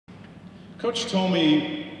Coach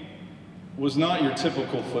Tomey was not your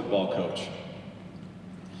typical football coach.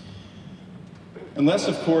 Unless,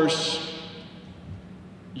 of course,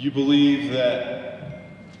 you believe that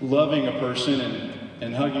loving a person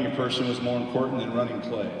and hugging a person was more important than running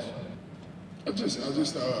plays. I just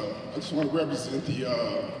want to represent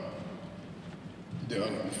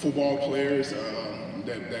the football players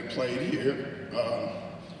that played here.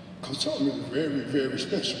 Coach Tomey was a very, very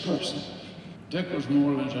special person. Dick was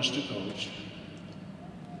more than just a coach.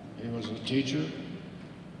 He was a teacher,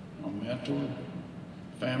 a mentor,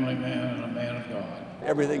 family man, and a man of God.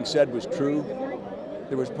 Everything said was true.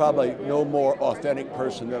 There was probably no more authentic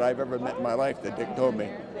person that I've ever met in my life than Dick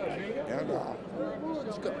Tomey. And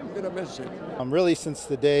I'm going to miss him. Really, since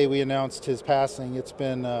the day we announced his passing, it's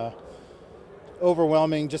been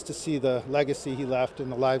overwhelming just to see the legacy he left and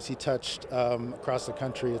the lives he touched across the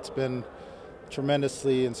country. It's been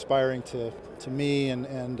tremendously inspiring to me,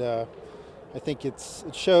 and I think it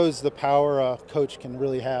shows the power a coach can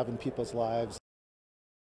really have in people's lives.